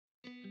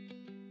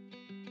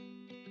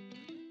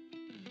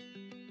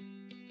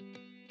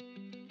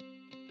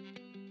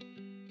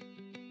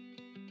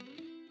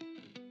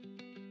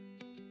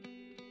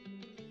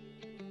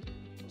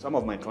Some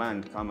of my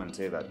clients come and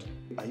say that,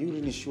 are you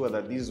really sure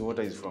that this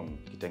water is from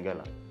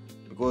Kitengela?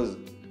 Because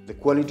the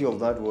quality of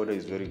that water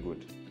is very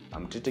good.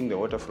 I'm treating the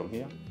water from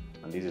here,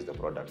 and this is the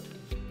product.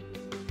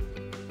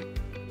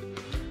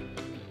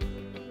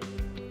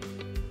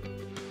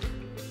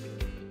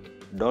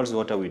 Dolce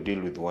Water, we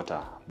deal with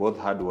water, both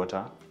hard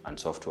water and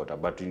soft water,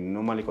 but we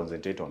normally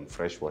concentrate on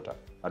fresh water.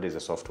 That is the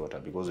soft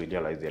water, because we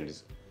realize there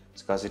is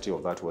scarcity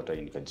of that water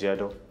in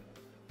Kajiado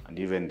and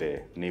even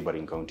the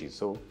neighboring counties.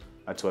 So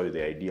that's why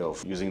the idea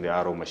of using the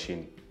RO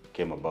machine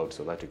came about,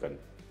 so that we can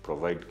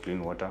provide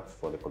clean water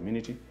for the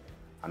community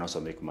and also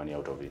make money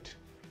out of it.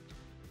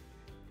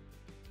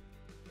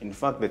 In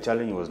fact, the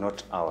challenge was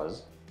not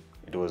ours.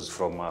 It was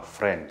from a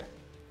friend.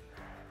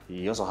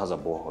 He also has a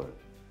borehole.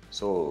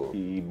 So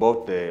he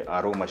bought the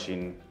RO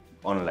machine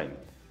online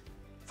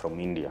from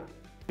India.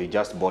 He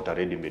just bought a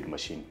ready-made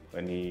machine.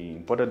 When he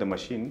imported the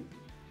machine,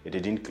 it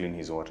didn't clean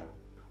his water.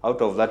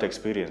 Out of that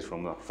experience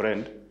from a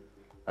friend,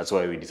 that's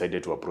why we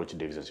decided to approach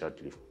Davis and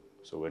Shortleaf.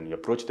 So when we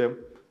approached them,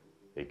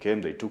 they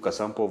came, they took a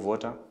sample of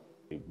water,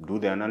 they do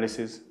the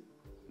analysis,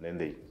 then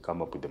they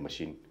come up with the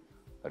machine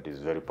that is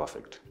very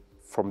perfect.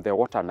 From the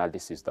water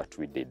analysis that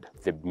we did,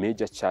 the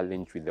major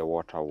challenge with the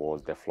water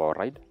was the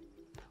fluoride,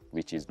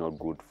 which is not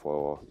good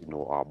for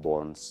our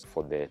bones,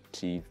 for the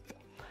teeth.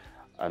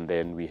 And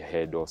then we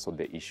had also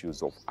the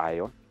issues of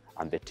iron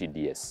and the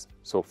TDS.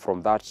 So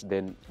from that,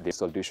 then the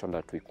solution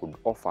that we could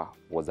offer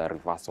was a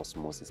reverse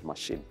osmosis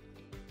machine.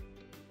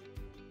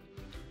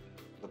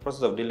 The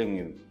process of dealing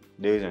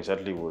with Davis and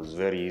Shortleaf was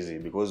very easy,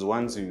 because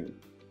once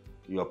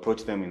you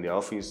approach them in the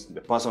office, the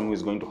person who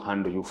is going to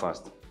handle you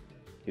first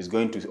is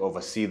going to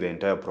oversee the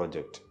entire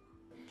project.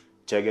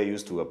 Chege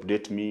used to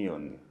update me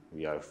on,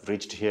 we have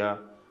reached here,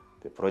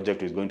 the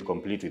project is going to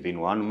complete within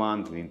 1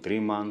 month, within 3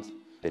 months.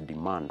 The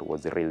demand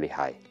was really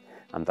high,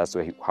 and that's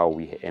how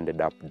we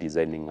ended up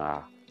designing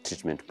a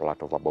treatment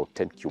plant of about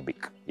 10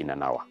 cubic in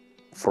an hour.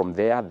 From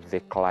there, the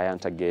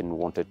client again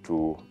wanted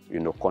to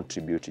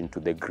contribute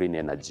into the green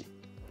energy.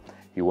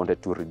 He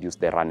wanted to reduce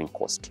the running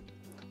cost,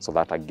 so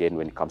that again,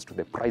 when it comes to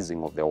the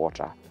pricing of the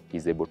water,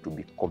 he's able to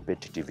be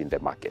competitive in the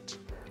market.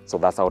 So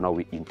that's how now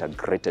we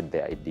integrated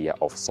the idea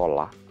of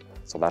solar,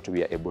 so that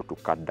we are able to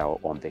cut down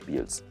on the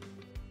bills.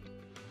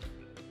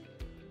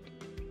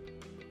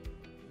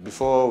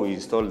 Before we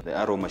installed the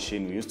RO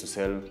machine, we used to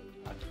sell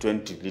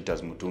 20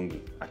 liters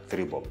mutungi at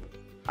 3 bob,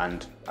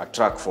 and a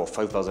truck for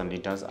 5,000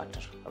 liters at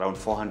around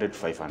 400,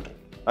 500.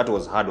 That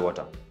was hard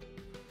water.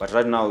 But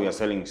right now we are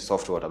selling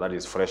soft water, that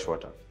is fresh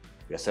water.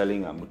 We are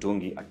selling a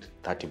mutungi at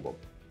 30 bob,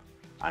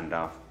 and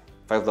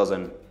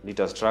 5,000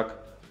 liters truck,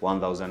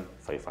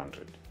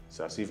 1,500. It's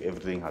as if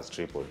everything has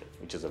tripled,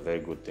 which is a very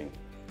good thing.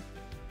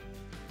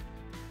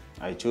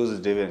 I chose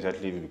Davis and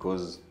Shortleaf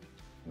because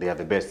they are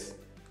the best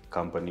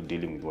company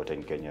dealing with water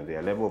in Kenya.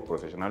 Their level of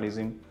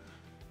professionalism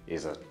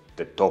is at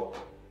the top.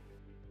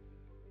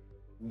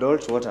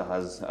 Dolce Water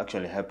has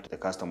actually helped the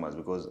customers,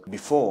 because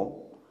before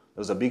there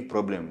was a big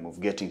problem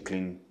of getting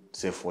clean,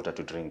 safe water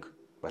to drink.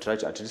 But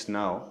at least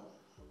now,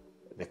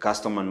 the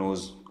customer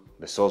knows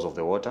the source of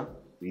the water.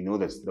 We know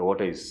that the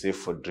water is safe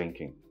for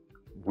drinking.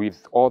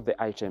 With all the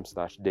items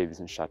that Davis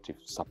and Shortleaf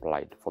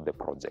supplied for the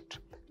project,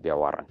 they are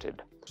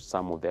warranted.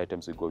 Some of the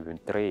items we go even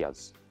 3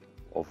 years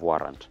of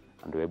warrant,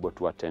 and we're able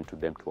to attend to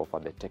them to offer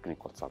the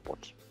technical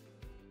support.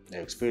 The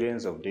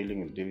experience of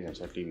dealing with Davis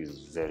and Shortleaf is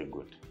very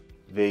good.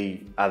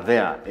 They are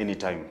there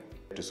anytime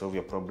to solve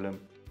your problem.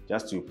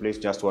 Just you place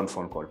just one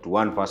phone call to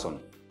one person,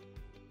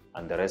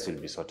 and the rest will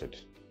be sorted.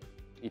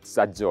 It's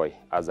a joy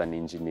as an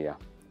engineer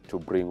to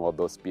bring all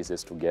those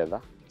pieces together,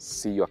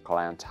 see your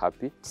client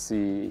happy,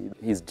 see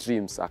his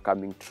dreams are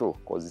coming true,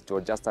 because it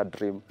was just a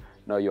dream,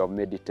 now you have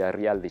made it a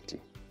reality.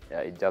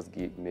 It just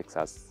makes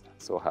us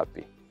so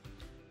happy.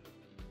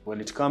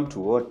 When it comes to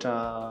water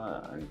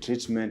and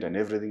treatment and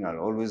everything, I'll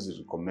always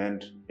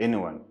recommend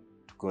anyone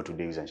to go to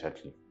Davis and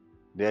Shortleaf.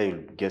 There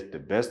you'll get the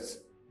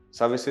best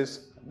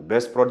services, the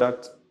best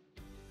products,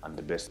 and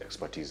the best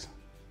expertise.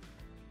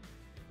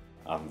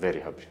 I'm very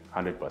happy,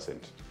 100%.